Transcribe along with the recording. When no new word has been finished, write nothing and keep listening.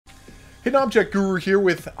Hidden Object Guru here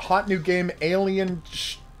with hot new game Alien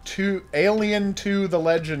 2 The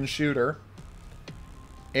Legend Shooter.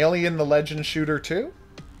 Alien the Legend Shooter 2?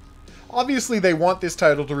 Obviously they want this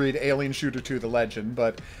title to read Alien Shooter 2 The Legend,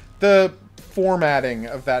 but the formatting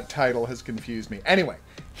of that title has confused me. Anyway,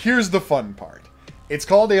 here's the fun part. It's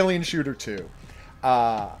called Alien Shooter 2.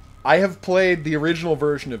 I have played the original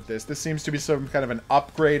version of this. This seems to be some kind of an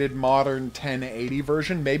upgraded, modern 1080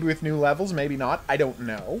 version, maybe with new levels, maybe not. I don't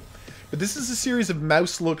know. But this is a series of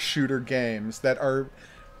mouse-look shooter games that are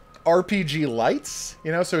RPG lights,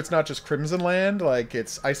 you know, so it's not just Crimson Land, like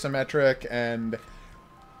it's isometric, and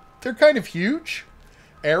they're kind of huge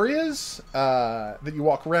areas that you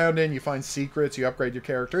walk around in, you find secrets, you upgrade your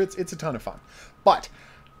character. It's a ton of fun. But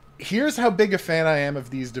here's how big a fan I am of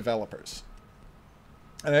these developers.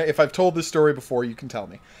 And if I've told this story before, you can tell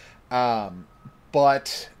me.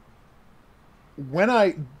 But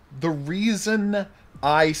the reason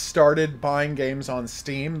I started buying games on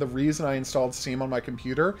Steam, the reason I installed Steam on my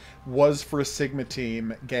computer, was for a Sigma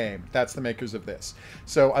Team game. That's the makers of this.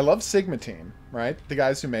 So I love Sigma Team, right? The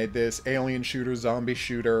guys who made this, Alien Shooter, Zombie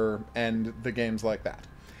Shooter, and the games like that.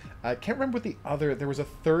 I can't remember what the other... There was a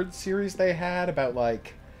third series they had about,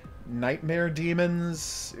 like, nightmare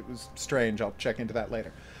demons. It was strange. I'll check into that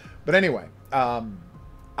later. But anyway,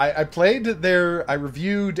 I played their... I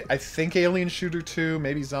reviewed, I think, Alien Shooter 2,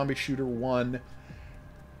 maybe Zombie Shooter 1...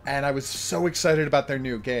 And I was so excited about their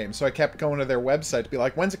new game. So I kept going to their website to be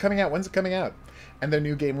like, when's it coming out? When's it coming out? And their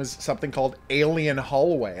new game was something called Alien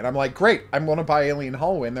Hallway. And I'm like, great, I'm going to buy Alien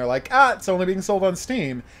Hallway. And they're like, it's only being sold on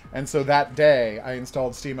Steam. And so that day, I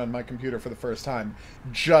installed Steam on my computer for the first time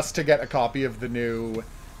just to get a copy of the new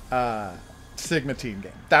Sigma Team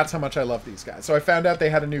game. That's how much I love these guys. So I found out they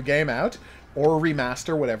had a new game out, or a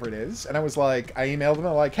remaster, whatever it is. And I was like, I emailed them,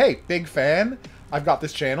 I'm like, hey, big fan. I've got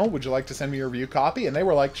this channel. Would you like to send me a review copy? And they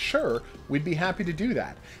were like, sure, we'd be happy to do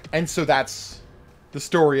that. And so that's the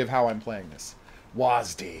story of how I'm playing this.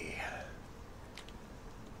 WASD.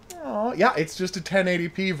 Oh, yeah, it's just a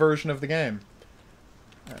 1080p version of the game.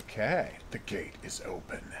 Okay, the gate is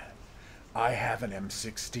open. I have an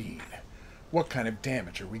M16. What kind of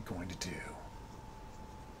damage are we going to do?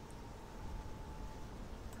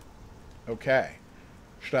 Okay.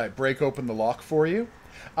 Should I break open the lock for you?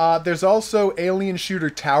 There's also Alien Shooter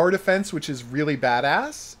Tower Defense, which is really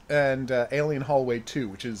badass, and Alien Hallway 2,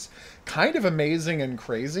 which is kind of amazing and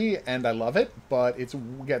crazy, and I love it, but it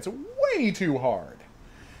gets way too hard.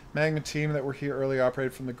 Magma team that were here earlier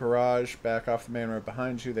operated from the garage, back off the main road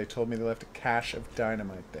behind you. They told me they left a cache of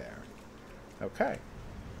dynamite there. Okay.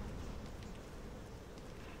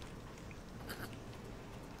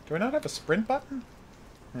 Do I not have a sprint button?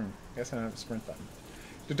 I guess I don't have a sprint button.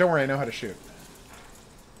 But don't worry, I know how to shoot.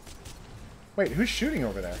 Wait, who's shooting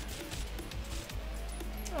over there?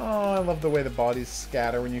 Oh, I love the way the bodies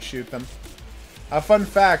scatter when you shoot them. Fun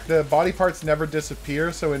fact, the body parts never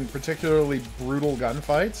disappear, so in particularly brutal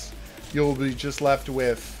gunfights, you'll be just left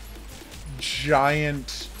with giant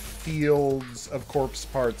fields of corpse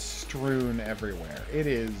parts strewn everywhere. It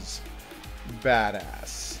is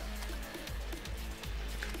badass.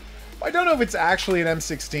 I don't know if it's actually an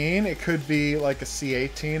M16. It could be like a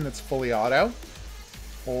C18 that's fully auto.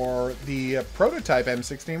 Or the prototype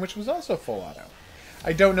M16, which was also full auto.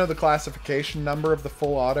 I don't know the classification number of the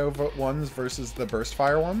full auto ones versus the burst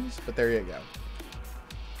fire ones, but there you go.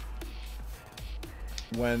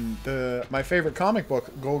 When my favorite comic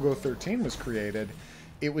book, Golgo 13, was created,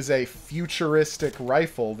 it was a futuristic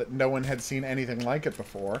rifle that no one had seen anything like it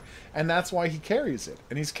before, and that's why he carries it.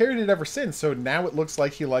 And he's carried it ever since, so now it looks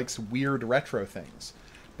like he likes weird retro things.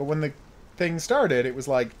 But when the thing started, it was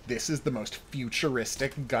like, this is the most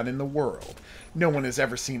futuristic gun in the world. No one has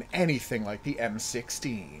ever seen anything like the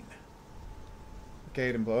M16.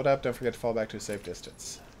 Gate and blow it up. Don't forget to fall back to a safe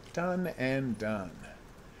distance. Done and done.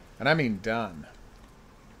 And I mean done.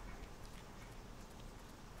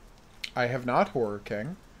 I have not, Horror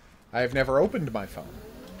King. I have never opened my phone.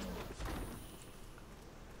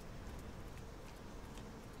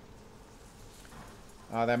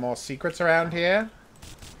 Are there more secrets around here?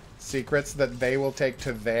 Secrets that they will take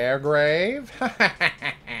to their grave?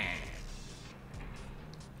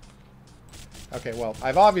 Okay, well,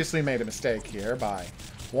 I've obviously made a mistake here by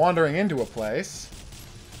wandering into a place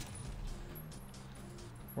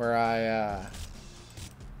where I,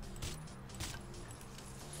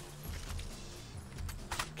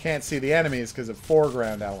 can't see the enemies because of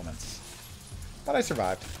foreground elements. But I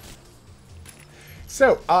survived.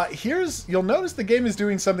 So, you'll notice the game is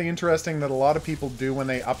doing something interesting that a lot of people do when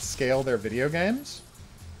they upscale their video games.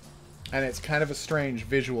 And it's kind of a strange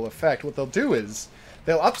visual effect. What they'll do is,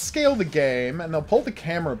 They'll upscale the game, and they'll pull the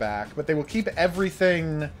camera back, but they will keep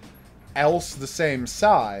everything else the same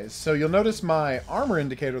size. So you'll notice my armor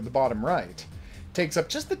indicator at the bottom right takes up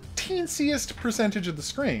just the teensiest percentage of the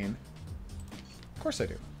screen. Of course I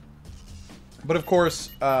do. But of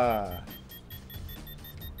course,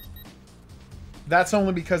 that's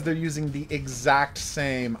only because they're using the exact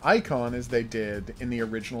same icon as they did in the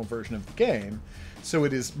original version of the game. So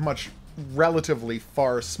it is much relatively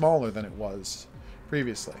far smaller than it was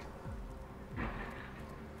previously.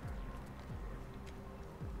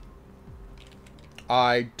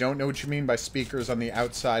 I don't know what you mean by speakers on the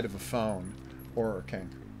outside of a phone, Horror King.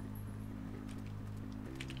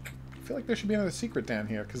 I feel like there should be another secret down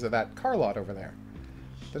here because of that car lot over there.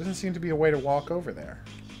 There doesn't seem to be a way to walk over there.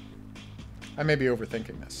 I may be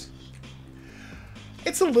overthinking this.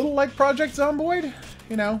 It's a little like Project Zomboid,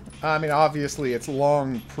 you know? I mean, obviously, it's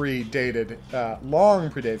long predates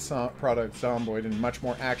Project Zomboid and much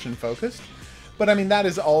more action-focused. But, I mean, that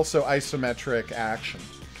is also isometric action.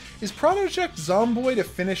 Is Project Zomboid a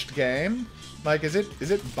finished game? Like, is it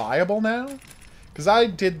buyable now? Because I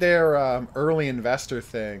did their early investor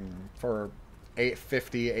thing for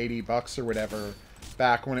 $50, $80 or whatever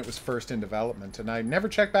back when it was first in development, and I never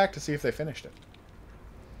checked back to see if they finished it.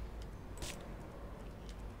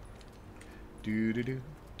 Do-do-do,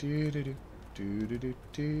 do-do-do, do-do-do,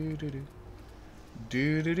 do-do-do,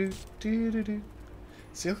 do-do-do, do-do-do.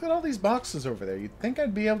 See, look at all these boxes over there. You'd think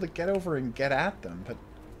I'd be able to get over and get at them, but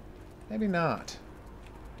maybe not.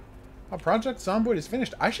 Oh, Project Zomboid is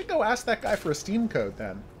finished. I should go ask that guy for a Steam code,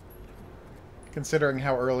 then. Considering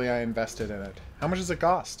how early I invested in it. How much does it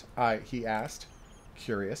cost? He asked.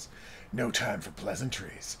 Curious. No time for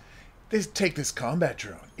pleasantries. Take this combat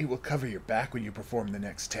drone. It will cover your back when you perform the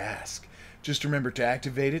next task. Just remember to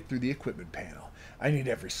activate it through the equipment panel. I need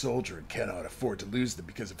every soldier and cannot afford to lose them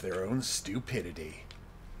because of their own stupidity.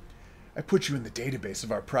 I put you in the database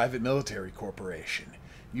of our private military corporation.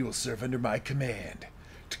 You will serve under my command.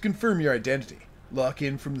 To confirm your identity, lock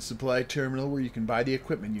in from the supply terminal where you can buy the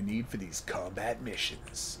equipment you need for these combat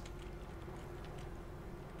missions.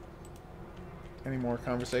 Any more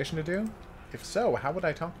conversation to do? If so, how would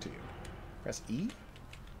I talk to you? Press E?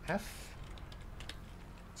 F?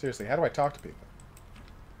 Seriously, how do I talk to people?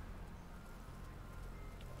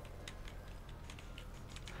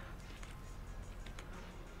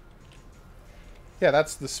 Yeah,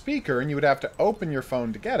 that's the speaker, and you would have to open your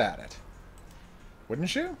phone to get at it.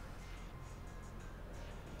 Wouldn't you?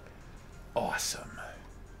 Awesome.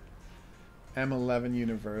 M11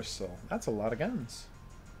 Universal. That's a lot of guns.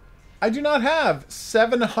 I do not have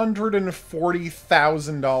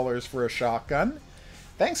 $740,000 for a shotgun.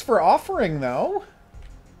 Thanks for offering, though.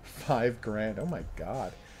 $5,000. Oh my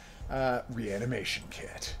god. Reanimation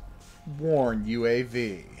kit. Worn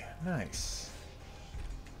UAV. Nice.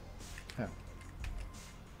 Oh.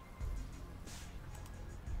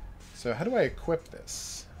 So how do I equip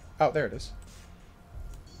this? Oh, there it is.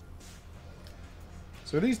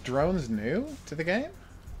 So are these drones new to the game?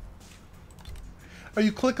 Oh,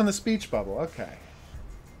 you click on the speech bubble. Okay.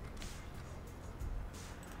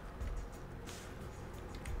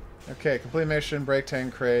 Okay, complete mission, break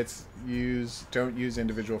 10 crates, don't use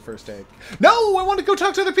individual first aid. No! I want to go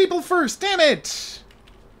talk to other people first! Damn it!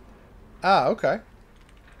 Ah, okay.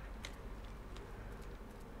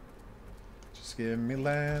 Just give me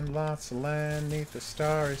land, lots of land, neath the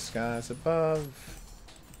starry skies above.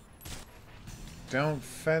 Don't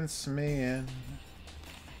fence me in.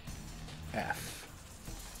 F.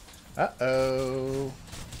 Uh-oh.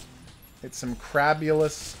 It's some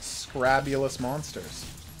crabulous, scrabulous monsters.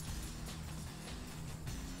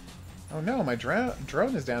 Oh no, my drone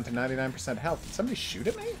is down to 99% health. Did somebody shoot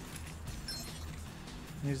at me?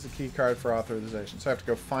 Use the key card for authorization. So I have to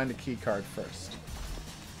go find a key card first.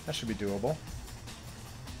 That should be doable.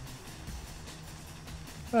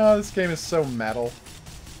 Oh, this game is so metal.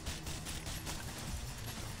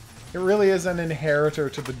 It really is an inheritor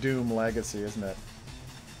to the Doom legacy, isn't it?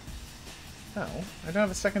 No, I don't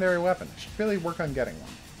have a secondary weapon. I should really work on getting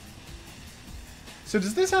one. So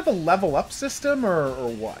does this have a level up system, or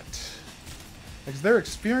what? Like, is there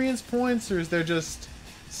experience points, or is there just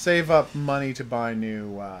save up money to buy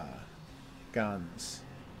new guns?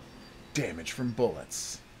 Damage from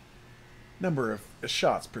bullets. Number of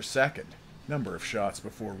shots per second. Number of shots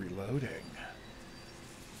before reloading.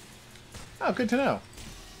 Oh, good to know.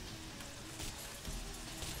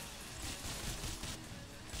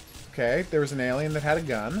 Okay, there was an alien that had a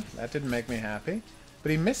gun. That didn't make me happy.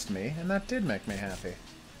 But he missed me, and that did make me happy.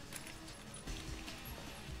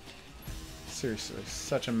 Seriously,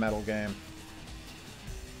 such a metal game.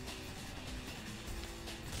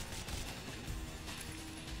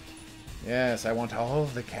 Yes, I want all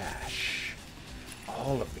of the cash.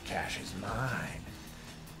 All of the cash is mine.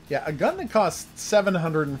 Yeah, a gun that costs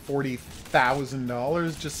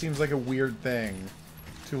 $740,000 just seems like a weird thing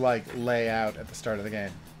to, like, lay out at the start of the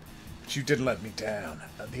game. But you didn't let me down.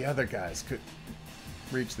 The other guys could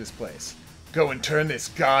reach this place. Go and turn this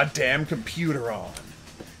goddamn computer on.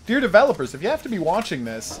 Dear developers, if you have to be watching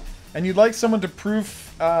this, and you'd like someone to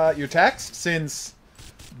proof your text, since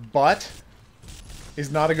but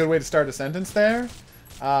is not a good way to start a sentence there,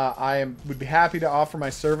 would be happy to offer my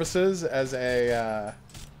services as a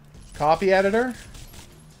copy editor.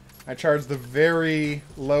 I charge the very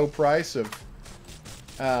low price of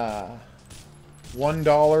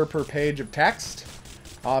 $1 per page of text.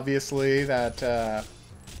 Obviously, that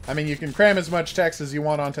I mean, you can cram as much text as you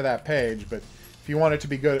want onto that page, but if you want it to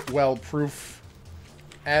be good, well proof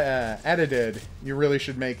edited, you really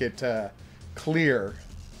should make it clear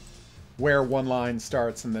where one line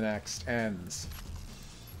starts and the next ends.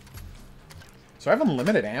 So I have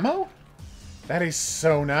unlimited ammo? That is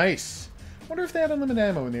so nice. I wonder if they had unlimited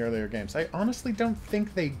ammo in the earlier games. I honestly don't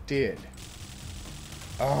think they did.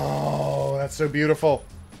 Oh, that's so beautiful.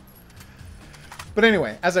 But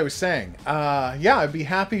anyway, as I was saying, yeah, I'd be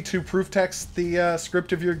happy to proof text the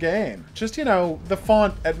script of your game. Just, you know, the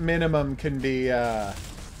font at minimum can be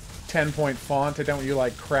 10-point font. I don't want you,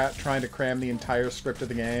 like, trying to cram the entire script of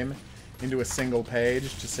the game into a single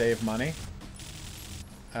page to save money.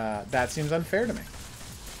 That seems unfair to me.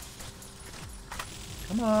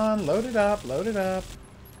 Come on, load it up, load it up.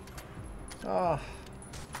 Oh,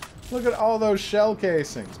 look at all those shell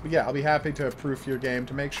casings. But yeah, I'll be happy to proof your game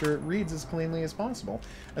to make sure it reads as cleanly as possible,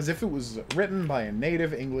 as if it was written by a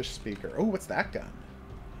native English speaker. Oh, what's that gun?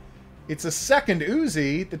 It's a second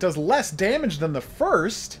Uzi that does less damage than the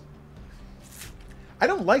first. I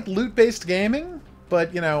don't like loot-based gaming,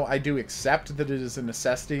 but, you know, I do accept that it is a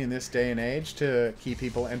necessity in this day and age to keep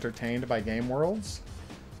people entertained by game worlds.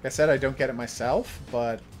 Like I said, I don't get it myself,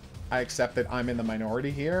 but I accept that I'm in the minority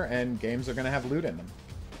here, and games are going to have loot in them.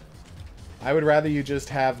 I would rather you just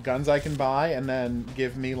have guns I can buy, and then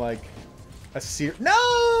give me, like, a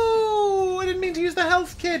No! I didn't mean to use the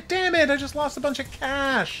health kit! Damn it! I just lost a bunch of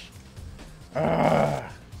cash! Ugh.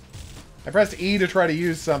 I pressed E to try to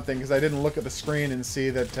use something, because I didn't look at the screen and see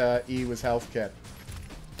that E was health kit.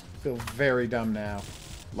 I feel very dumb now.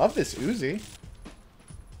 Love this Uzi.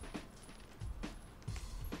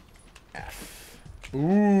 F.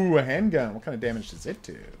 Ooh, a handgun. What kind of damage does it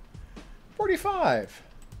do? 45.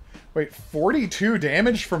 Wait, 42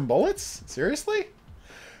 damage from bullets? Seriously?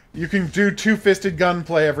 You can do two-fisted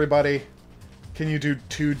gunplay, everybody. Can you do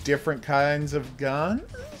two different kinds of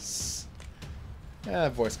guns? Yeah,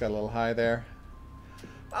 that voice got a little high there.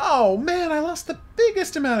 Oh, man, I lost the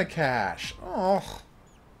biggest amount of cash. Oh.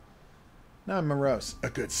 Now I'm morose. A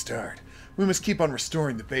good start. We must keep on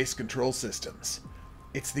restoring the base control systems.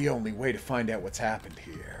 It's the only way to find out what's happened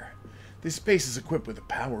here. This base is equipped with a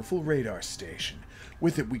powerful radar station.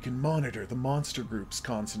 With it, we can monitor the monster group's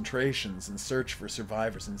concentrations and search for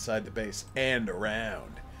survivors inside the base and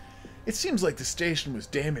around. It seems like the station was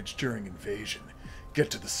damaged during invasion. Get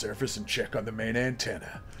to the surface and check on the main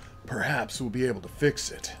antenna. Perhaps we'll be able to fix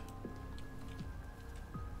it.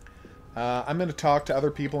 I'm going to talk to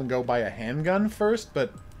other people and go buy a handgun first,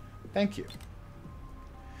 but thank you.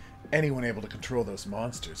 Anyone able to control those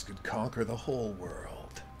monsters could conquer the whole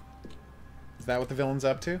world. Is that what the villain's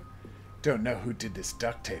up to? Don't know who did this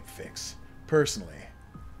duct tape fix. Personally,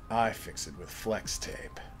 I fix it with flex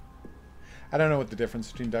tape. I don't know what the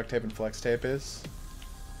difference between duct tape and flex tape is.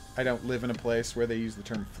 I don't live in a place where they use the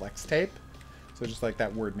term flex tape. So just like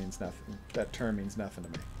that word means nothing. That term means nothing to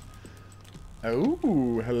me.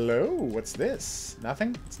 Oh, hello. What's this?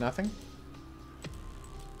 Nothing? It's nothing?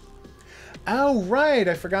 Oh, right.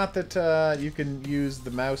 I forgot that you can use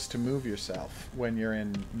the mouse to move yourself when you're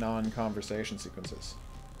in non-conversation sequences.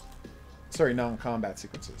 Sorry, non-combat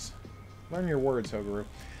sequences. Learn your words, Hogaru.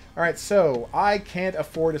 Alright, so I can't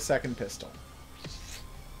afford a second pistol.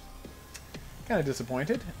 Kind of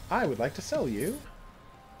disappointed. I would like to sell you.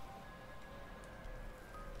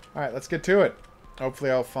 Alright, let's get to it.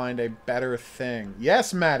 Hopefully I'll find a better thing.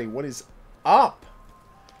 Yes, Maddie, what is up?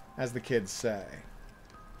 As the kids say.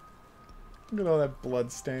 Look at all that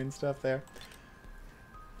blood-stained stuff there.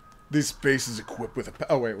 This base is equipped with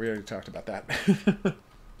a... Oh, wait, we already talked about that.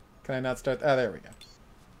 Can I not start? Oh, there we go.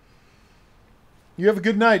 You have a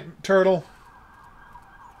good night, turtle.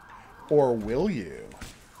 Or will you?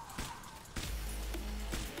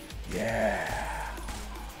 Yeah.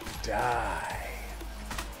 Die.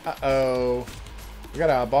 Uh-oh. We got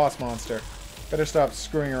a boss monster. Better stop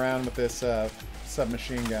screwing around with this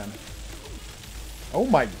submachine gun. Oh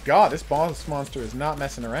my god, this boss monster is not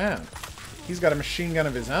messing around. He's got a machine gun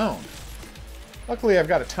of his own. Luckily, I've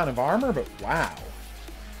got a ton of armor, but wow.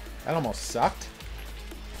 That almost sucked.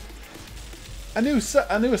 A new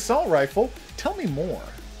assault rifle? Tell me more.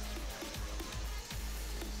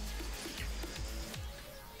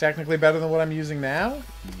 Technically better than what I'm using now?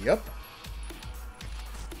 Yep.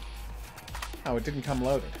 Oh, it didn't come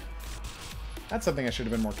loaded. That's something I should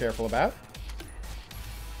have been more careful about.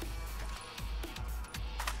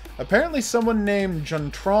 Apparently someone named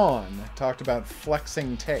Juntron talked about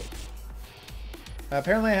flexing tape.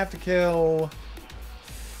 Apparently I have to kill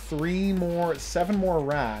 7 more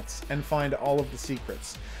rats and find all of the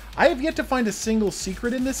secrets. I have yet to find a single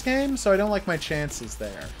secret in this game, so I don't like my chances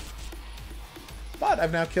there. But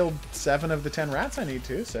I've now killed 7 of the 10 rats I need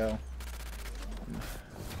to, so I'm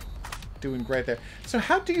doing great there. So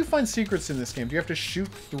how do you find secrets in this game? Do you have to shoot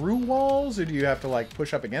through walls, or do you have to like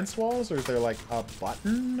push up against walls, or is there like a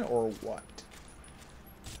button, or what?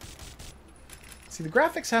 See, the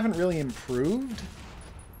graphics haven't really improved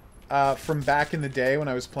from back in the day when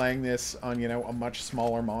I was playing this on, you know, a much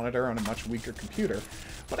smaller monitor on a much weaker computer.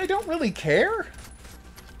 But I don't really care,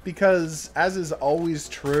 because as is always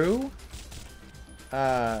true,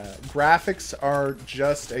 graphics are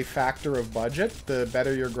just a factor of budget. The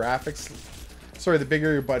better your graphics... Sorry, the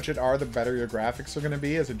bigger your budget are, the better your graphics are going to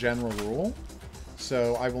be as a general rule.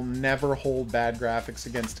 So I will never hold bad graphics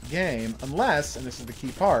against a game unless, and this is the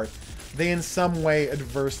key part, they in some way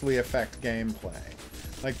adversely affect gameplay.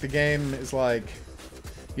 Like, the game is like,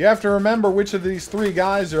 you have to remember which of these 3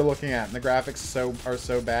 guys you're looking at, and the graphics are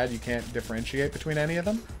so bad you can't differentiate between any of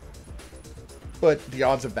them. But the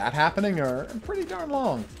odds of that happening are pretty darn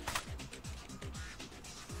long.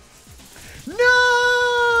 No!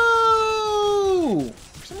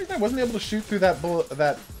 For some reason I wasn't able to shoot through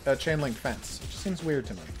that chain link fence, which seems weird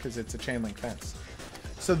to me, because it's a chain link fence.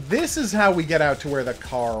 So this is how we get out to where the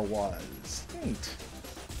car was. Neat.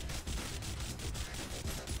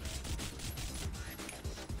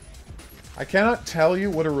 I cannot tell you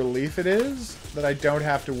what a relief it is that I don't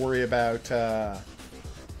have to worry about,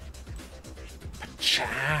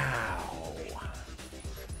 Chow!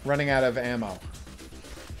 Running out of ammo.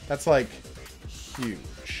 That's, like,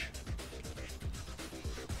 huge.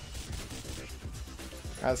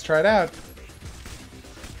 Alright, let's try it out.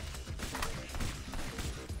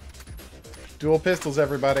 Dual pistols,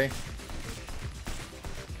 everybody.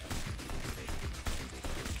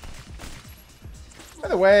 By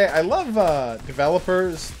the way, I love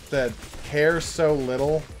developers that care so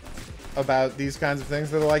little about these kinds of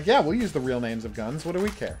things. They're like, yeah, we'll use the real names of guns. What do we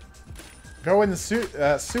care? Go and sue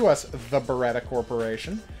us, the Beretta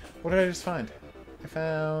Corporation. What did I just find? I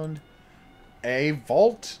found a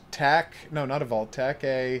Vault-Tec... No, not a Vault-Tec.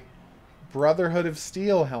 A Brotherhood of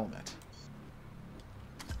Steel helmet.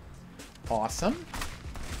 Awesome.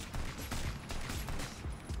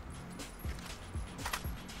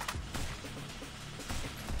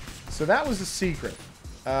 So that was a secret.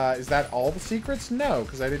 Is that all the secrets? No,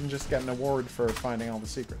 because I didn't just get an award for finding all the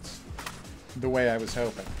secrets. The way I was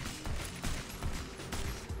hoping.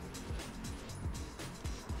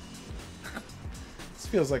 This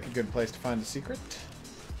feels like a good place to find a secret.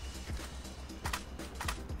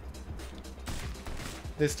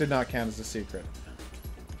 This did not count as a secret.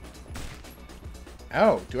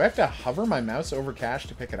 Oh, do I have to hover my mouse over cache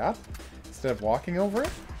to pick it up instead of walking over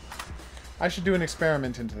it? I should do an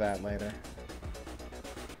experiment into that later.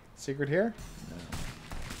 Secret here? No.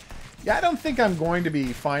 Yeah, I don't think I'm going to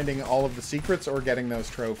be finding all of the secrets or getting those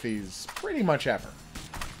trophies pretty much ever.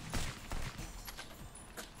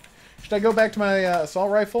 Should I go back to my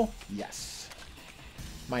assault rifle? Yes.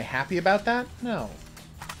 Am I happy about that? No.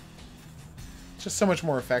 It's just so much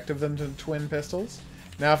more effective than the twin pistols.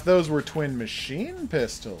 Now, if those were twin machine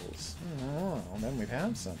pistols, oh, then we'd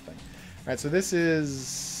have something. Alright, so this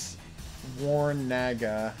is Worn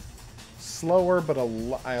Naga. Slower, but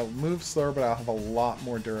I'll move slower, but I'll have a lot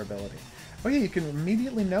more durability. Oh yeah, you can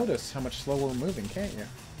immediately notice how much slower we're moving, can't you?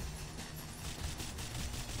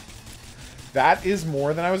 That is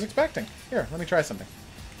more than I was expecting. Here, let me try something.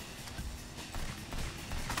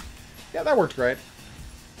 Yeah, that worked great.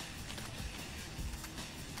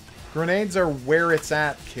 Grenades are where it's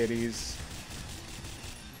at, kiddies.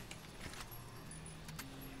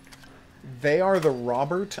 They are the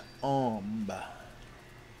Robert Omb.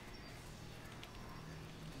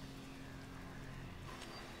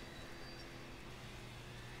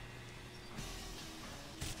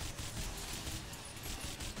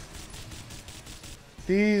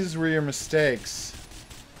 These were your mistakes,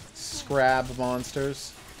 scrab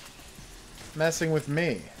monsters. Messing with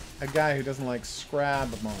me, a guy who doesn't like scrab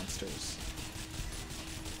monsters.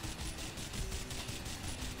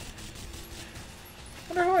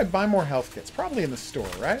 Wonder how I buy more health kits. Probably in the store,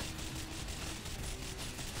 right?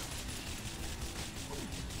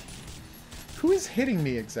 Who is hitting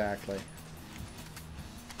me exactly?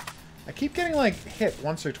 I keep getting, like, hit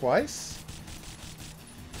once or twice.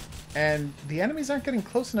 And the enemies aren't getting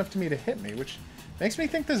close enough to me to hit me, which makes me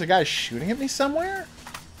think there's a guy shooting at me somewhere.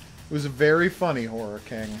 It was very funny, Horror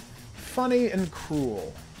King. Funny and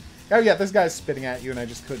cruel. Oh yeah, this guy's spitting at you and I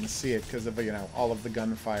just couldn't see it because of, you know, all of the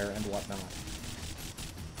gunfire and whatnot.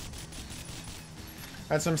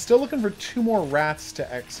 Alright, so I'm still looking for 2 more rats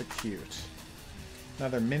to execute.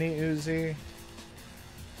 Another mini Uzi.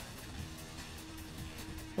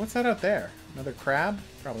 What's that out there? Another crab?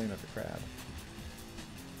 Probably another crab.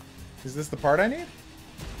 Is this the part I need?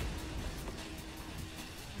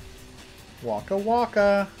 Waka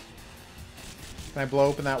waka. Can I blow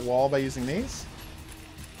open that wall by using these?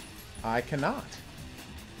 I cannot.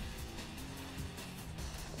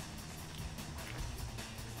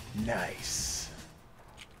 Nice.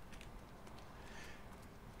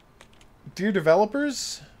 Dear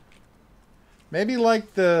developers, maybe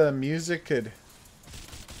like the music could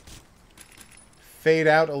fade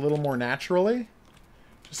out a little more naturally.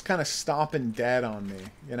 Just kind of stopping dead on me,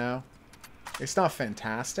 you know? It's not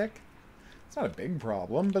fantastic. It's not a big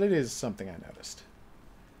problem, but it is something I noticed.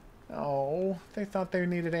 Oh, they thought they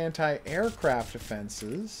needed anti-aircraft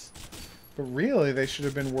defenses. But really, they should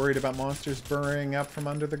have been worried about monsters burrowing up from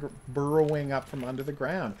under the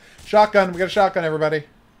ground. Shotgun! We got a shotgun, everybody!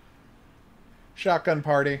 Shotgun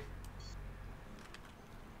party.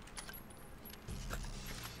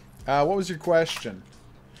 What was your question?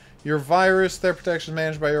 Your virus, their protection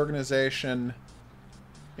managed by your organization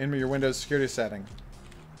in your Windows security setting.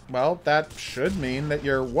 Well, that should mean that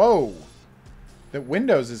you're... Whoa! That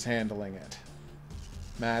Windows is handling it.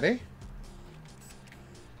 Maddie?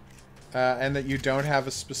 And that you don't have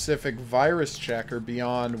a specific virus checker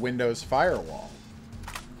beyond Windows Firewall.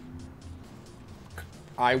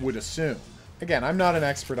 I would assume. Again, I'm not an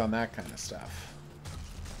expert on that kind of stuff.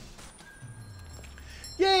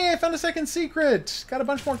 Yay, I found a second secret! Got a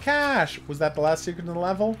bunch more cash! Was that the last secret in the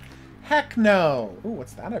level? Heck no! Ooh,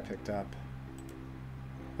 what's that I picked up?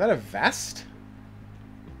 Is that a vest?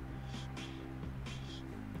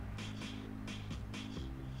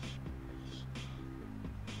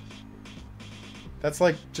 That's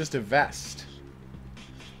like just a vest.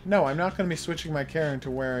 No, I'm not going to be switching my character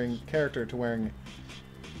to wearing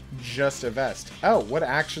just a vest. Oh, what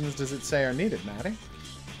actions does it say are needed, Maddie?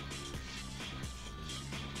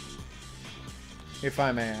 If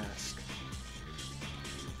I may ask.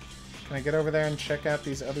 Can I get over there and check out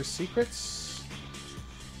these other secrets?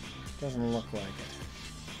 Doesn't look like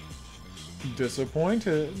it.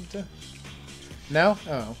 Disappointed. No?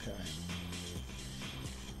 Oh,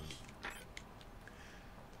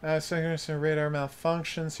 okay. So radar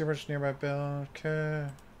malfunction. See which nearby build. Okay.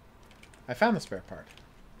 I found the spare part.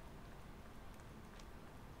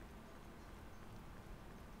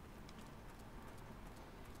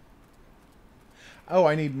 Oh,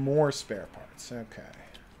 I need more spare parts. Okay.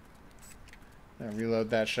 Now reload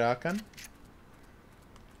that shotgun.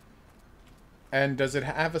 And does it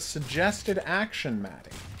have a suggested action,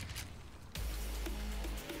 Maddie?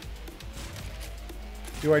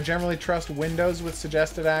 Do I generally trust Windows with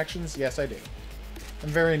suggested actions? Yes, I do. I'm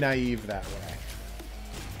very naive that way.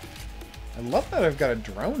 I love that I've got a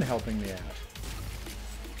drone helping me out.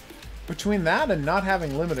 Between that and not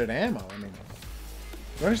having limited ammo, I mean...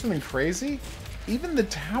 You want something crazy? Even the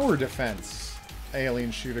tower defense alien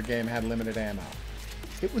shooter game had limited ammo.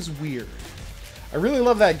 It was weird. I really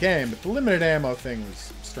love that game, but the limited ammo thing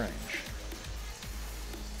was strange.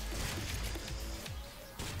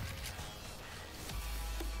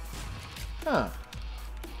 Huh.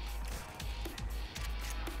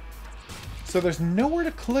 So there's nowhere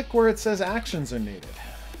to click where it says actions are needed.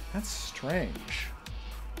 That's strange.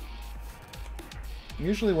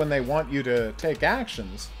 Usually when they want you to take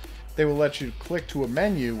actions, they will let you click to a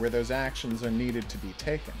menu where those actions are needed to be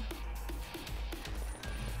taken.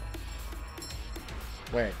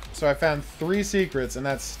 Wait, so I found 3 secrets and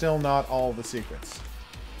that's still not all the secrets.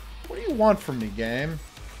 What do you want from me, game?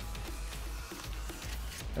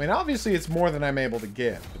 I mean, obviously it's more than I'm able to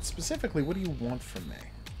give, but specifically, what do you want from me?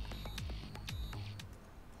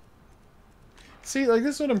 See, like,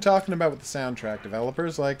 this is what I'm talking about with the soundtrack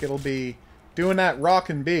developers. Like, it'll be doing that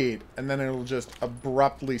rockin' beat, and then it'll just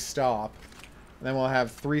abruptly stop. And then we'll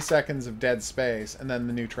have 3 seconds of dead space, and then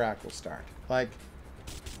the new track will start. Like,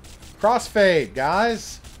 crossfade,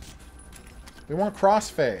 guys! We want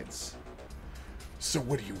crossfades. So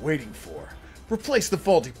what are you waiting for? Replace the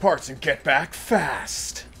faulty parts and get back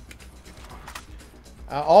fast!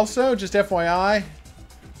 Also, just FYI,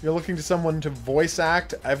 You're looking to someone to voice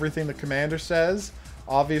act everything the commander says.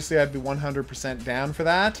 Obviously, I'd be 100% down for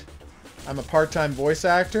that. I'm a part-time voice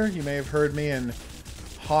actor. You may have heard me in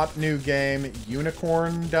hot new game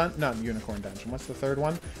Unicorn Dungeon. Not Unicorn Dungeon. What's the third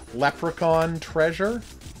one? Leprechaun Treasure?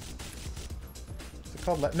 Is it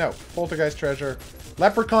called? No. Poltergeist Treasure.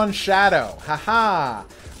 Leprechaun Shadow. Haha.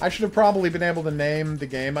 I should have probably been able to name the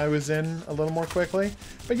game I was in a little more quickly.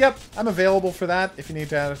 But yep, I'm available for that if you need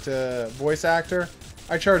to add it to voice actor.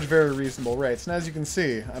 I charge very reasonable rates, and as you can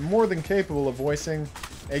see, I'm more than capable of voicing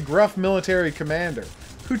a gruff military commander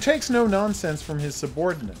who takes no nonsense from his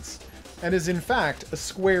subordinates, and is in fact a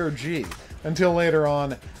square G. Until later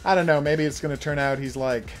on, I don't know, maybe it's going to turn out he's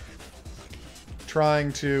like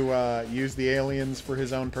trying to use the aliens for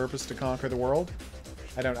his own purpose to conquer the world.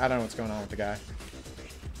 I don't know what's going on with the guy.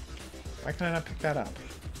 Why can I not pick that up?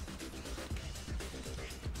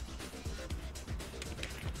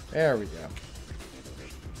 There we go.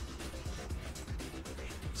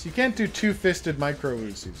 So you can't do two-fisted micro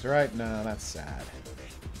Usus, right? No, that's sad.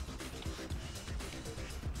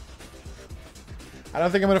 I don't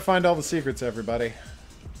think I'm going to find all the secrets, everybody.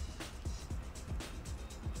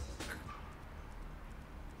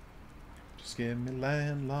 Just give me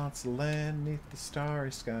land, lots of land, neath the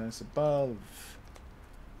starry skies above.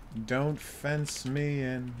 Don't fence me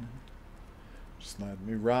in. Just let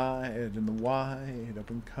me ride in the wide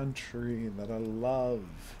open country that I love.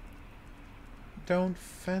 Don't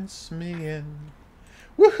fence me in.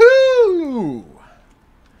 Woohoo!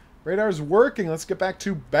 Radar's working. Let's get back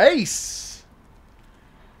to base.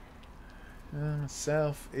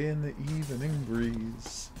 Myself in the evening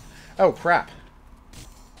breeze. Oh, crap.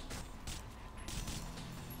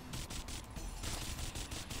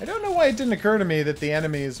 I don't know why it didn't occur to me that the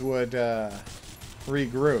enemies would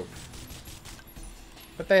regroup.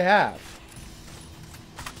 But they have.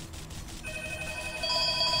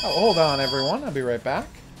 Oh, hold on, everyone. I'll be right back.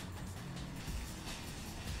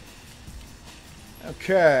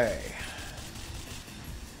 Okay.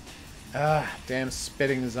 Ah, damn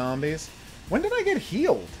spitting zombies. When did I get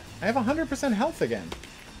healed? I have 100% health again.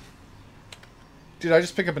 Dude, I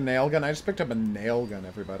just picked up a nail gun. I just picked up a nail gun,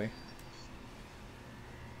 everybody.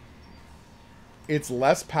 It's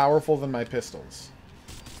less powerful than my pistols.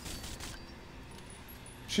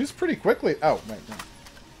 Shoots pretty quickly. Oh, wait, no.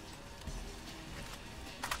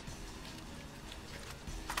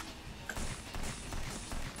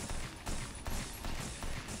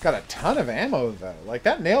 Got a ton of ammo, though. Like,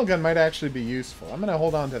 that nail gun might actually be useful. I'm going to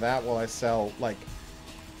hold on to that while I sell, like,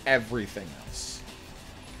 everything else.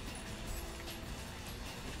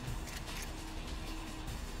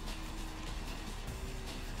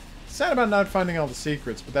 Sad about not finding all the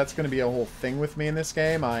secrets, but that's going to be a whole thing with me in this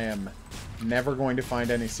game. I am never going to find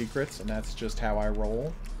any secrets, and that's just how I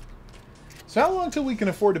roll. So how long till we can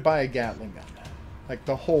afford to buy a Gatling gun? Like,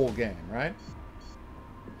 the whole game, right?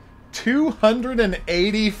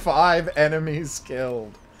 285 enemies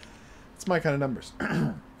killed. That's my kind of numbers.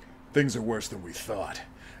 Things are worse than we thought.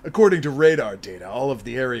 According to radar data, all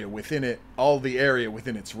the area within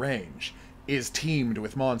its range is teemed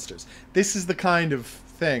with monsters. This is the kind of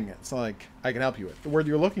thing it's like I can help you with. The word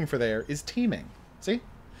you're looking for there is teeming. See?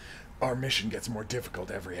 Our mission gets more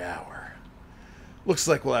difficult every hour. Looks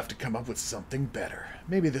like we'll have to come up with something better.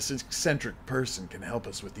 Maybe this eccentric person can help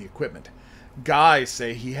us with the equipment. Guys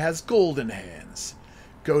say he has golden hands.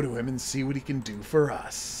 Go to him and see what he can do for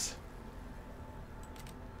us.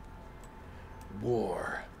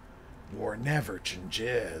 War. War never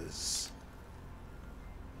changes.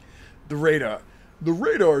 The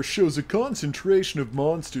radar shows a concentration of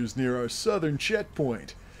monsters near our southern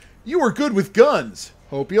checkpoint. You are good with guns.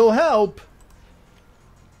 Hope you'll help.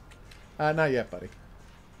 Not yet, buddy.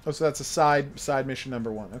 Oh, so that's a side mission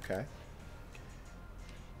number 1. Okay.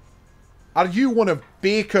 Are you one of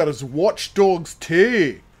Baker's watchdogs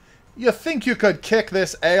too? You think you could kick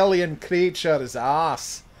this alien creature's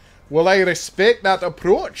ass? Well, I respect that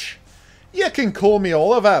approach. You can call me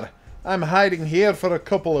Oliver. I'm hiding here for a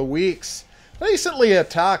couple of weeks. Recently,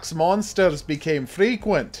 attacks monsters became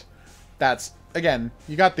frequent. That's, again,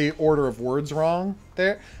 you got the order of words wrong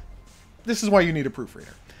there. This is why you need a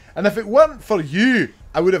proofreader. And if it weren't for you,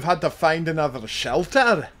 I would have had to find another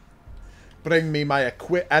shelter. Bring me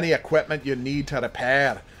any equipment you need to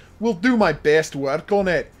repair. We'll do my best work on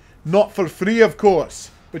it. Not for free, of course,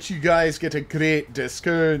 but you guys get a great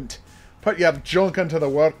discount. Put your junk onto the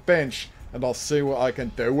workbench, and I'll see what I can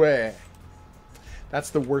do with it. That's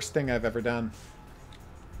the worst thing I've ever done.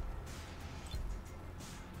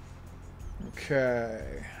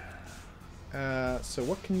 Okay. So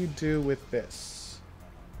what can you do with this?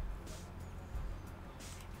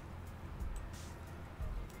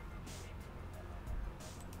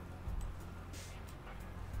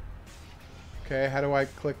 Okay, how do I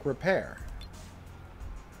click repair?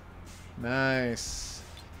 Nice.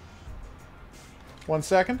 1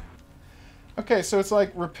 second. Okay, so it's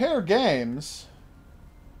like repair games.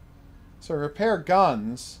 So repair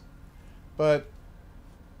guns. But...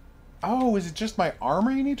 oh, is it just my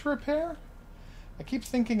armor you need to repair? I keep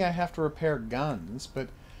thinking I have to repair guns, but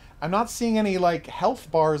I'm not seeing any, like, health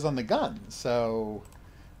bars on the guns, so...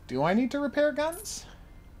 do I need to repair guns?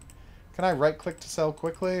 Can I right-click to sell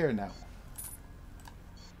quickly, or no?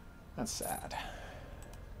 That's sad.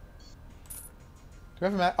 Do I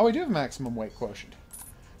have a oh, I do have a maximum weight quotient.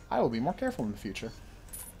 I will be more careful in the future.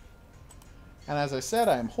 And as I said,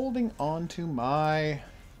 I am holding on to my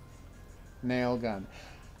nail gun.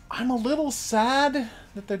 I'm a little sad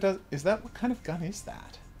that there does... is that... what kind of gun is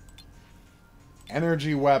that?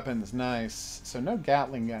 Energy weapons. Nice. So no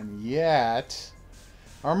Gatling gun yet.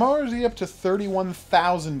 Our motor's up to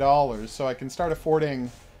 $31,000, so I can start affording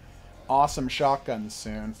awesome shotguns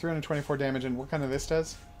soon. 324 damage, and what kind of this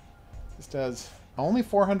does? This does only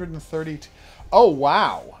 430... oh,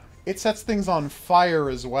 wow! It sets things on fire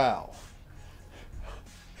as well.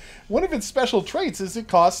 One of its special traits is it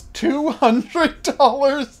costs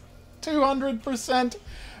 $200! 200%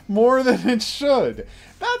 more than it should.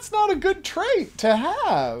 That's not a good trait to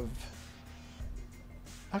have.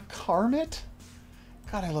 A Karmit?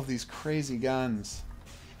 God, I love these crazy guns.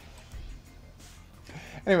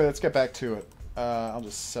 Anyway, let's get back to it. I'll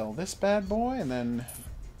just sell this bad boy, and then...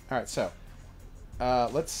 alright, so...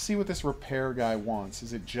 let's see what this repair guy wants.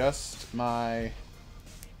 Is it just my...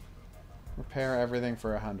 repair everything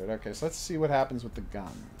for 100? Okay, so let's see what happens with the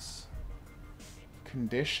guns.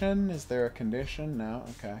 Condition? Is there a condition? No?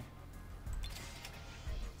 Okay.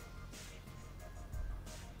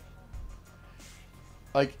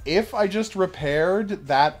 Like, if I just repaired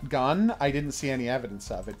that gun, I didn't see any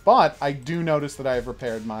evidence of it. But I do notice that I have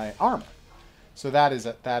repaired my armor. So that is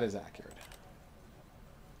accurate.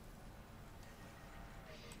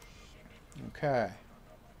 Okay.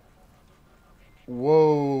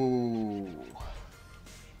 Whoa.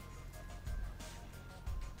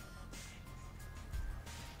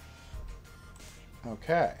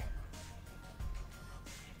 Okay.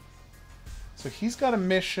 So he's got a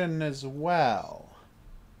mission as well.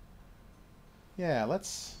 Yeah,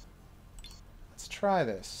 let's try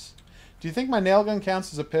this. Do you think my nail gun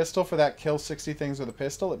counts as a pistol for that kill 60 things with a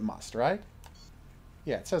pistol? It must, right?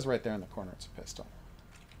 Yeah, it says right there in the corner it's a pistol.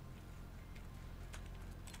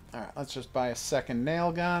 Alright, let's just buy a second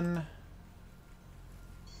nail gun.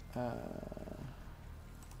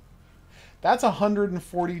 That's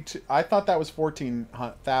 142. I thought that was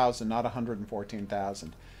 14,000, not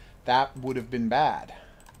 114,000. That would have been bad.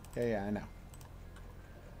 Yeah, I know.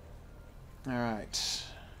 Alright.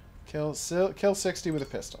 Kill 60 with a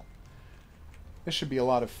pistol. This should be a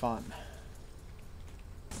lot of fun.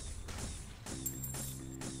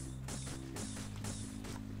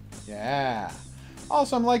 Yeah.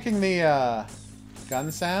 Also, I'm liking the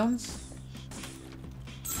gun sounds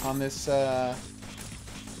on this... Hey,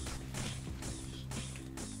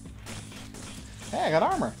 I got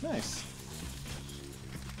armor. Nice.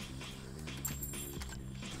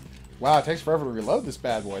 Wow, it takes forever to reload this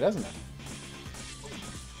bad boy, doesn't it?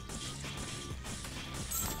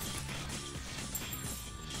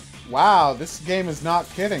 Wow, this game is not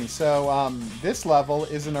kidding. So, this level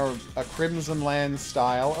is a Crimson Land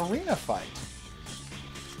style arena fight.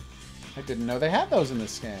 I didn't know they had those in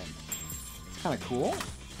this game. It's kind of cool.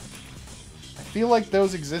 I feel like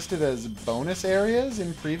those existed as bonus areas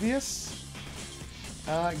in previous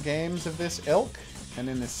games of this ilk, and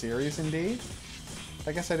in this series indeed.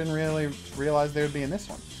 I guess I didn't really realize they would be in this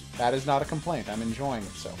one. That is not a complaint. I'm enjoying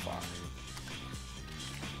it so far.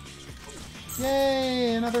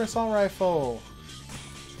 Yay! Another assault rifle!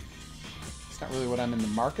 It's not really what I'm in the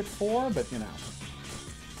market for, but, you know.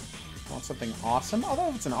 I want something awesome. Although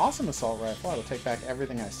if it's an awesome assault rifle, I will take back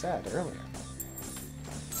everything I said earlier.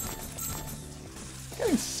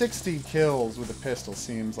 Getting 60 kills with a pistol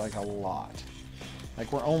seems like a lot.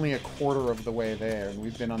 Like, we're only a quarter of the way there, and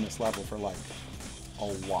we've been on this level for, like, a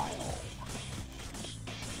while.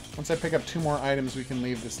 Once I pick up 2 more items, we can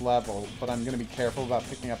leave this level, but I'm going to be careful about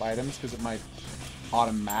picking up items, because it might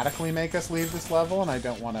automatically make us leave this level, and I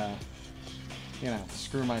don't want to, you know,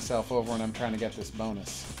 screw myself over when I'm trying to get this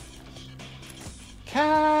bonus.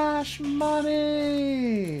 Cash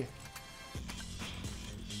money!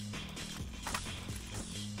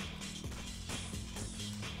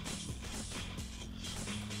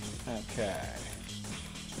 Okay.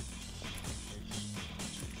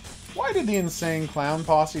 Why did the Insane Clown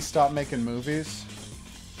Posse stop making movies?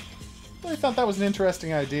 I really thought that was an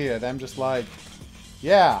interesting idea. Them just like,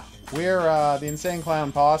 yeah, We're the Insane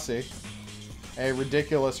Clown Posse, a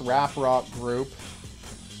ridiculous rap rock group.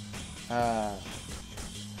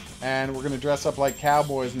 And we're going to dress up like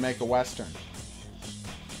cowboys and make a western.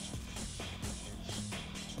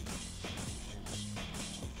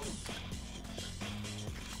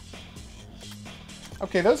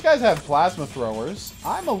 Okay, those guys have plasma throwers.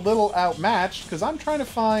 I'm a little outmatched because I'm trying to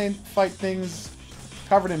fight things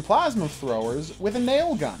covered in plasma throwers with a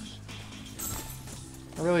nail gun.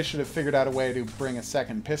 I really should have figured out a way to bring a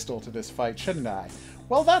second pistol to this fight, shouldn't I?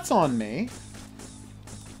 Well, that's on me.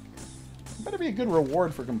 Better be a good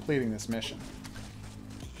reward for completing this mission.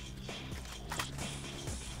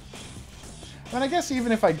 I mean, I guess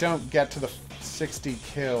even if I don't get to the 60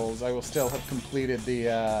 kills, I will still have completed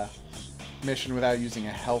the mission without using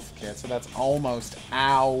a health kit, so that's almost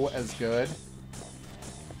as good.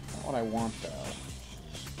 Not what I want, though.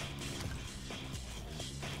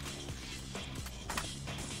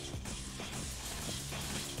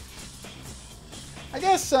 I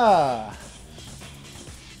guess, if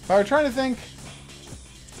I were trying to think,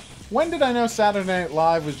 when did I know Saturday Night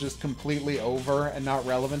Live was just completely over and not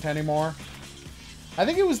relevant anymore? I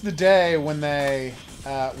think it was the day when they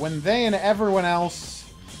and everyone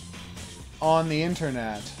else on the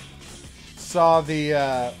internet saw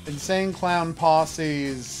the Insane Clown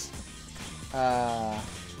Posse's,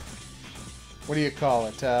 what do you call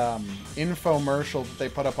it, infomercial that they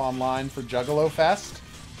put up online for Juggalo Fest.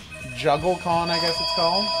 JuggleCon, I guess it's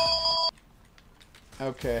called.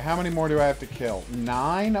 Okay, how many more do I have to kill?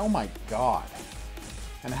 9? Oh my god.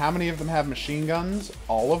 And how many of them have machine guns?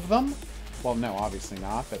 All of them? Well, no, obviously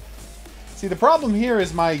not, but... See, the problem here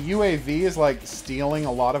is my UAV is, like, stealing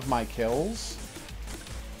a lot of my kills.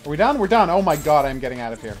 Are we done? We're done. Oh my god, I'm getting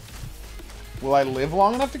out of here. Will I live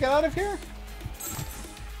long enough to get out of here?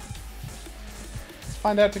 Let's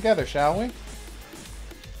find out together, shall we?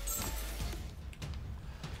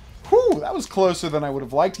 Whew, that was closer than I would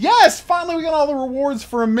have liked. Yes! Finally we got all the rewards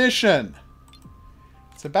for a mission!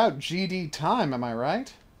 It's about GD time, am I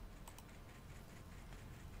right?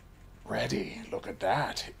 Ready, look at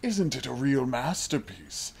that. Isn't it a real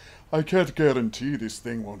masterpiece? I can't guarantee this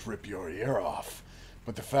thing won't rip your ear off.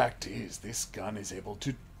 But the fact is, this gun is able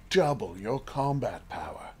to double your combat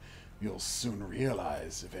power. You'll soon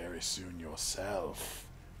realize very soon yourself.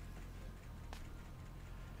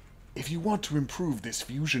 If you want to improve this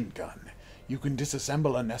fusion gun, you can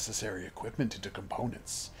disassemble unnecessary equipment into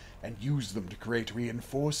components and use them to create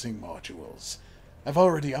reinforcing modules. I've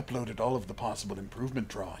already uploaded all of the possible improvement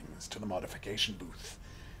drawings to the modification booth.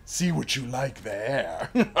 See what you like there.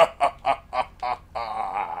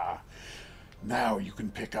 Now you can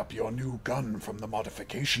pick up your new gun from the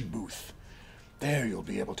modification booth. There you'll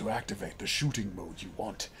be able to activate the shooting mode you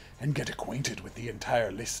want and get acquainted with the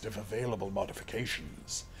entire list of available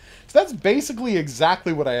modifications. So that's basically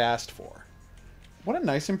exactly what I asked for. What a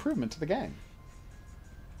nice improvement to the game.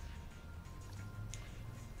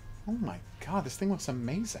 Oh my god, this thing looks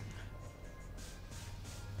amazing.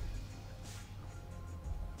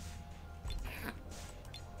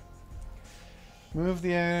 Move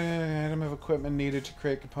the item of equipment needed to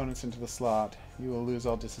create components into the slot. You will lose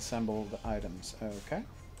all disassembled items. Okay.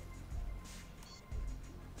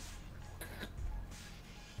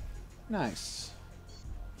 Nice.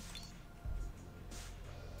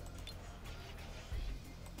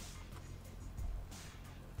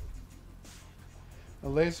 A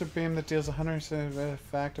laser beam that deals 100%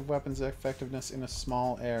 effective weapons effectiveness in a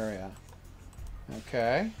small area.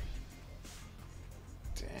 Okay.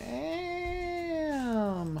 Damn.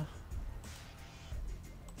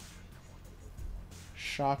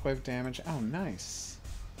 Shockwave damage. Oh, nice.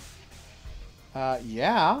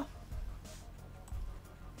 Yeah.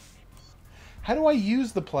 How do I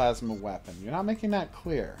use the plasma weapon? You're not making that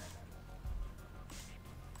clear.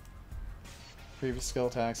 Previous skill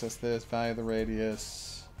to access this. Value of the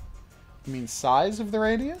radius. You mean size of the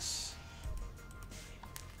radius?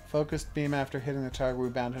 Focused beam after hitting the target will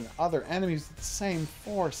rebound to other enemies with the same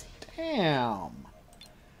force. Damn.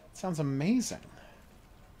 Sounds amazing.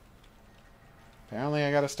 Apparently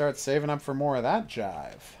I gotta start saving up for more of that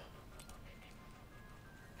jive.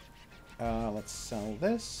 Let's sell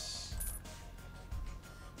this.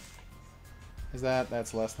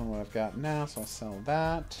 That's less than what I've got now, so I'll sell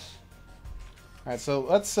that. Alright, so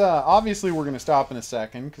let's, obviously we're going to stop in a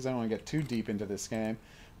second, because I don't want to get too deep into this game.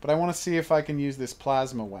 But I want to see if I can use this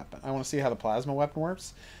plasma weapon. I want to see how the plasma weapon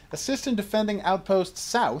works. Assist in defending outpost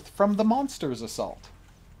south from the monsters' assault.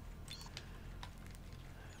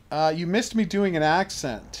 You missed me doing an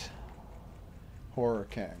accent, Horror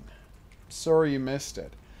King. Sorry you missed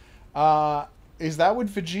it. Is that what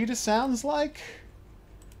Vegeta sounds like?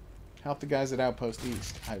 Help the guys at Outpost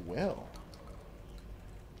East. I will.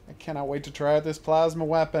 I cannot wait to try out this plasma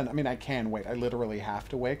weapon. I mean, I can wait. I literally have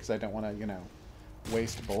to wait because I don't want to, you know,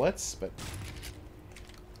 waste bullets, but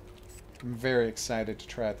I'm very excited to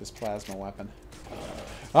try out this plasma weapon.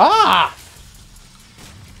 Ah!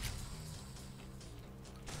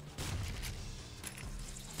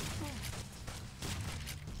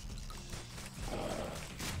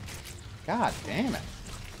 God damn it.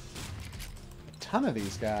 A ton of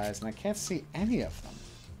these guys, and I can't see any of them.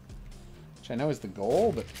 Which I know is the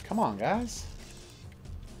goal, but come on, guys.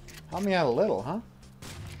 Help me out a little, huh?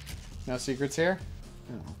 No secrets here?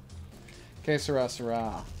 Oh. Okay, Sarah,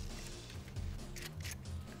 Sarah.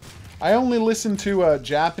 I only listen to a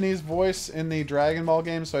Japanese voice in the Dragon Ball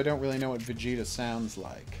game, so I don't really know what Vegeta sounds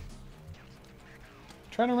like.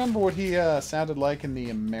 I'm trying to remember what he sounded like in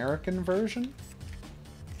the American version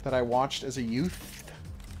that I watched as a youth,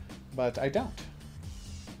 but I don't.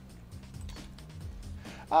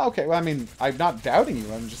 Oh, okay, well, I mean, I'm not doubting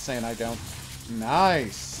you. I'm just saying I don't.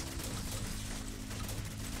 Nice.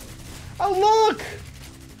 Oh, look!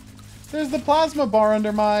 There's the plasma bar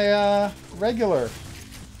under my regular...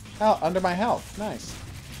 under my health. Nice.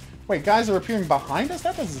 Wait, guys are appearing behind us?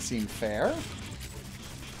 That doesn't seem fair.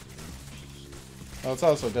 Well, it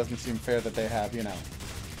also doesn't seem fair that they have, you know,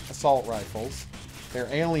 assault rifles. They're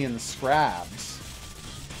alien scrabs.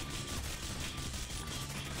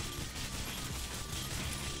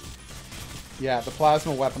 Yeah, the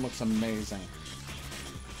plasma weapon looks amazing.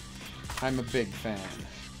 I'm a big fan.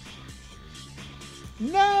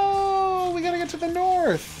 No! We gotta get to the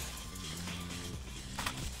north!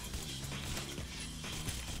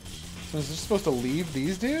 So is this supposed to leave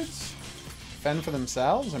these dudes? Fend for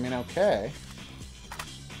themselves? I mean, okay.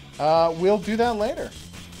 We'll do that later.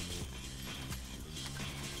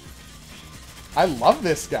 I love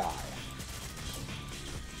this guy.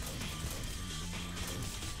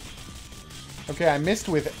 Okay, I missed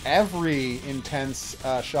with every intense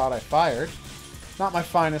shot I fired. Not my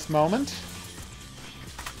finest moment.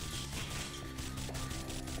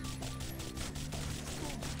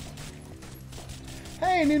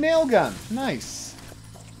 Hey, new nail gun. Nice.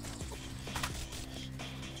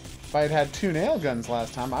 If I had had 2 nail guns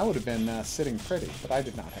last time, I would have been sitting pretty. But I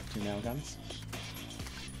did not have 2 nail guns.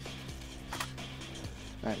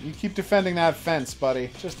 Alright, you keep defending that fence,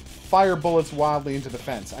 buddy. Just fire bullets wildly into the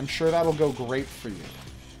fence. I'm sure that'll go great for you.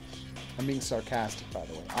 I'm being sarcastic, by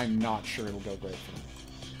the way. I'm not sure it'll go great for you.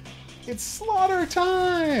 It's slaughter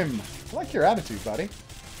time! I like your attitude, buddy.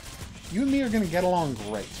 You and me are going to get along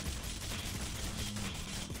great.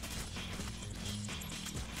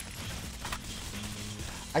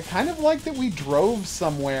 I kind of like that we drove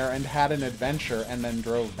somewhere and had an adventure and then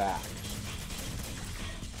drove back.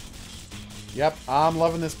 Yep, I'm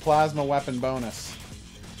loving this plasma weapon bonus.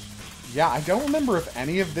 Yeah, I don't remember if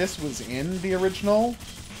any of this was in the original.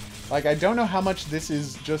 Like, I don't know how much this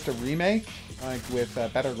is just a remake, like, with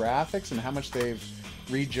better graphics, and how much they've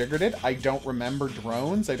rejiggered it. I don't remember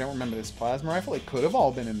drones. I don't remember this plasma rifle. It could have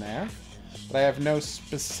all been in there. But I have no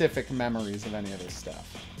specific memories of any of this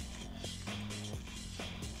stuff.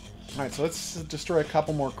 Alright, so let's destroy a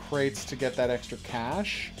couple more crates to get that extra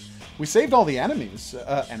cash. We saved all the enemies.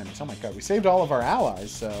 Oh my god. We saved all of our allies,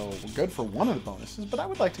 so we're good for one of the bonuses, but I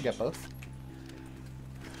would like to get both.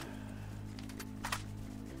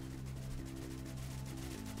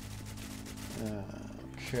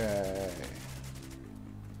 Okay.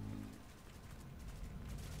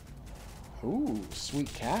 Ooh,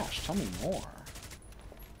 sweet cash. Tell me more.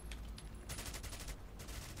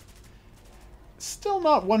 Still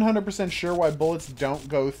not 100% sure why bullets don't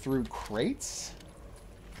go through crates.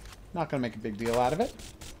 Not going to make a big deal out of it.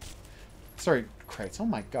 Sorry, crates. Oh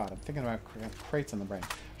my god, I'm thinking about crates in the brain.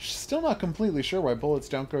 Still not completely sure why bullets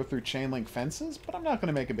don't go through chain link fences, but I'm not going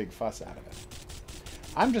to make a big fuss out of it.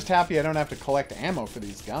 I'm just happy I don't have to collect ammo for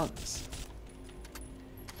these guns.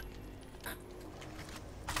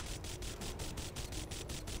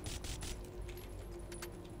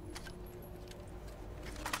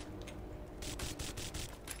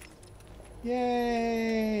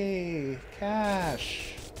 Yay!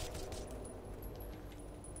 Cash!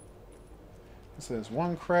 So there's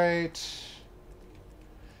one crate.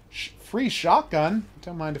 Free shotgun.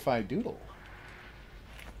 Don't mind if I doodle.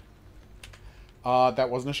 That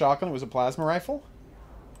wasn't a shotgun. It was a plasma rifle.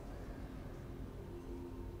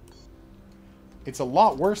 It's a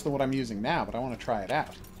lot worse than what I'm using now, but I want to try it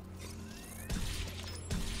out.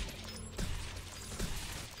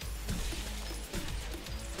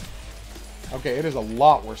 Okay, it is a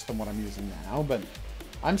lot worse than what I'm using now, but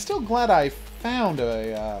I'm still glad I found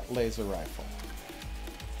a laser rifle.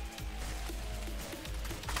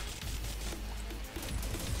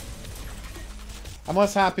 I'm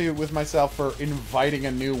less happy with myself for inviting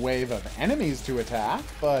a new wave of enemies to attack,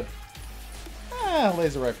 but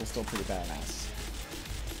laser rifle's still pretty badass.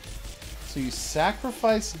 So you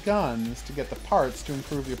sacrifice guns to get the parts to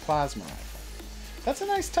improve your plasma rifle. That's a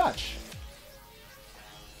nice touch.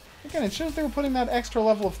 Again, it shows they were putting that extra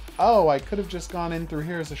level of... Oh, I could have just gone in through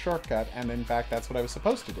here as a shortcut, and in fact, that's what I was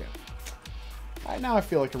supposed to do. Alright, now I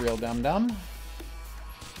feel like a real dum-dum.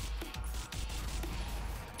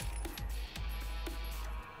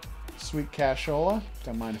 Sweet cashola.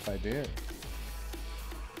 Don't mind if I do.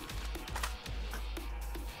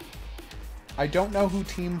 I don't know who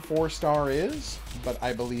Team 4-Star is, but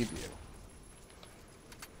I believe you.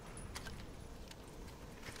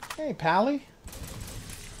 Hey, Pally.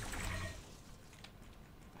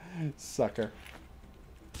 Sucker.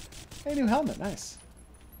 Hey, new helmet. Nice.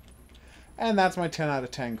 And that's my 10 out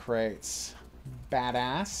of 10 crates.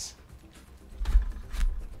 Badass.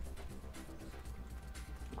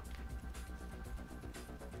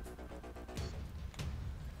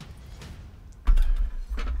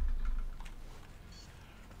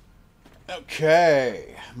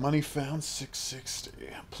 Okay. Money found 660.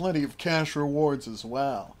 Plenty of cash rewards as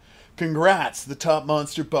well. Congrats! The top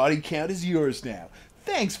monster body count is yours now.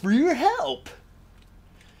 Thanks for your help!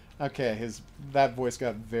 Okay, that voice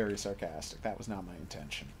got very sarcastic. That was not my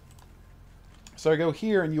intention. So I go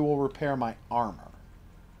here and you will repair my armor.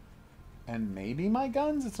 And maybe my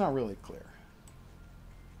guns? It's not really clear.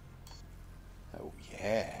 Oh,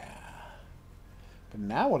 yeah. But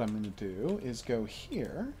now what I'm going to do is go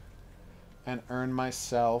here and earn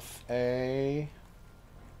myself a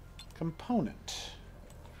component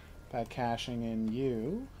by cashing in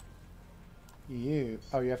you.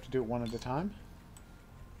 Oh, you have to do it one at a time?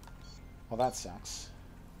 Well, that sucks.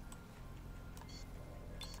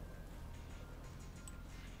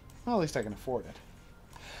 Well, at least I can afford it.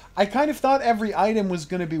 I kind of thought every item was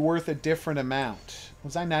going to be worth a different amount.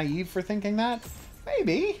 Was I naive for thinking that?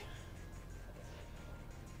 Maybe.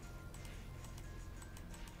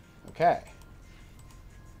 Okay.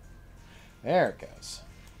 There it goes.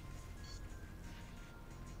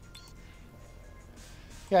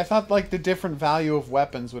 Yeah, I thought, like, the different value of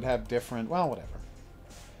weapons would have different... Well, whatever.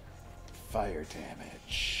 Fire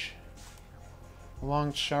damage. A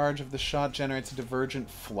long charge of the shot generates a divergent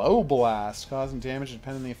flow blast, causing damage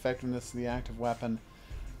depending on the effectiveness of the active weapon.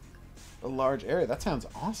 A large area. That sounds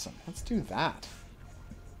awesome. Let's do that.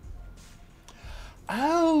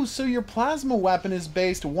 Oh, so your plasma weapon is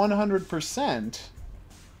based 100%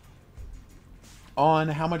 on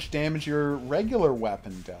how much damage your regular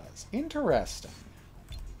weapon does. Interesting.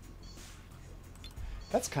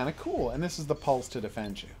 That's kind of cool. And this is the pulse to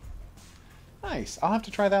defend you. Nice. I'll have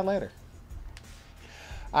to try that later.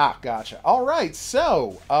 Ah, gotcha. All right,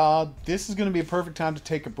 so this is going to be a perfect time to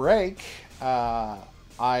take a break. I,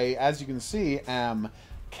 as you can see, am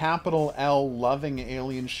capital L loving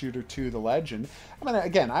Alien Shooter 2 The Legend. I mean,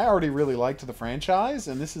 again, I already really liked the franchise,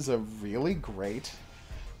 and this is a really great...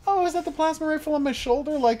 Oh, is that the plasma rifle on my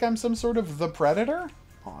shoulder like I'm some sort of the Predator?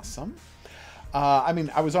 Awesome. I mean,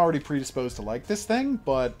 I was already predisposed to like this thing,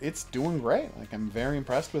 but it's doing great. Like, I'm very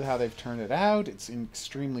impressed with how they've turned it out. It's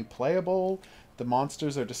extremely playable. The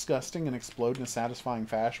monsters are disgusting and explode in a satisfying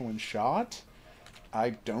fashion when shot.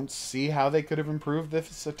 I don't see how they could have improved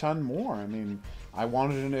this a ton more. I mean, I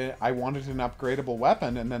wanted an upgradable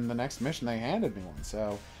weapon, and then the next mission they handed me one.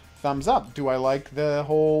 So, thumbs up. Do I like the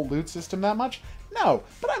whole loot system that much? No,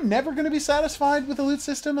 but I'm never going to be satisfied with the loot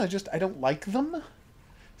system. I don't like them.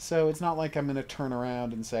 So it's not like I'm going to turn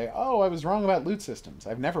around and say, oh, I was wrong about loot systems.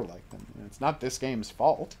 I've never liked them. It's not this game's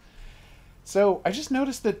fault. So I just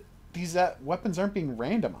noticed that these weapons aren't being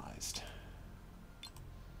randomized.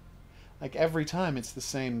 Like every time it's the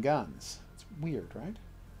same guns. It's weird, right?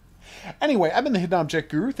 Anyway, I've been the Hidden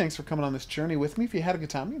Object Guru. Thanks for coming on this journey with me. If you had a good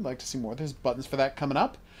time and you'd like to see more, there's buttons for that coming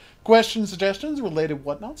up. Questions, suggestions, related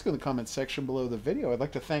whatnots, go in the comments section below the video. I'd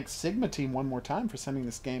like to thank Sigma Team one more time for sending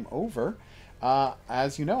this game over.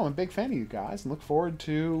 As you know, I'm a big fan of you guys and look forward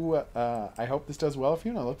to, I hope this does well for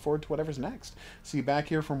you, and I look forward to whatever's next. See you back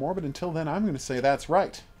here for more, but until then, I'm going to say that's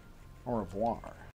right. Au revoir.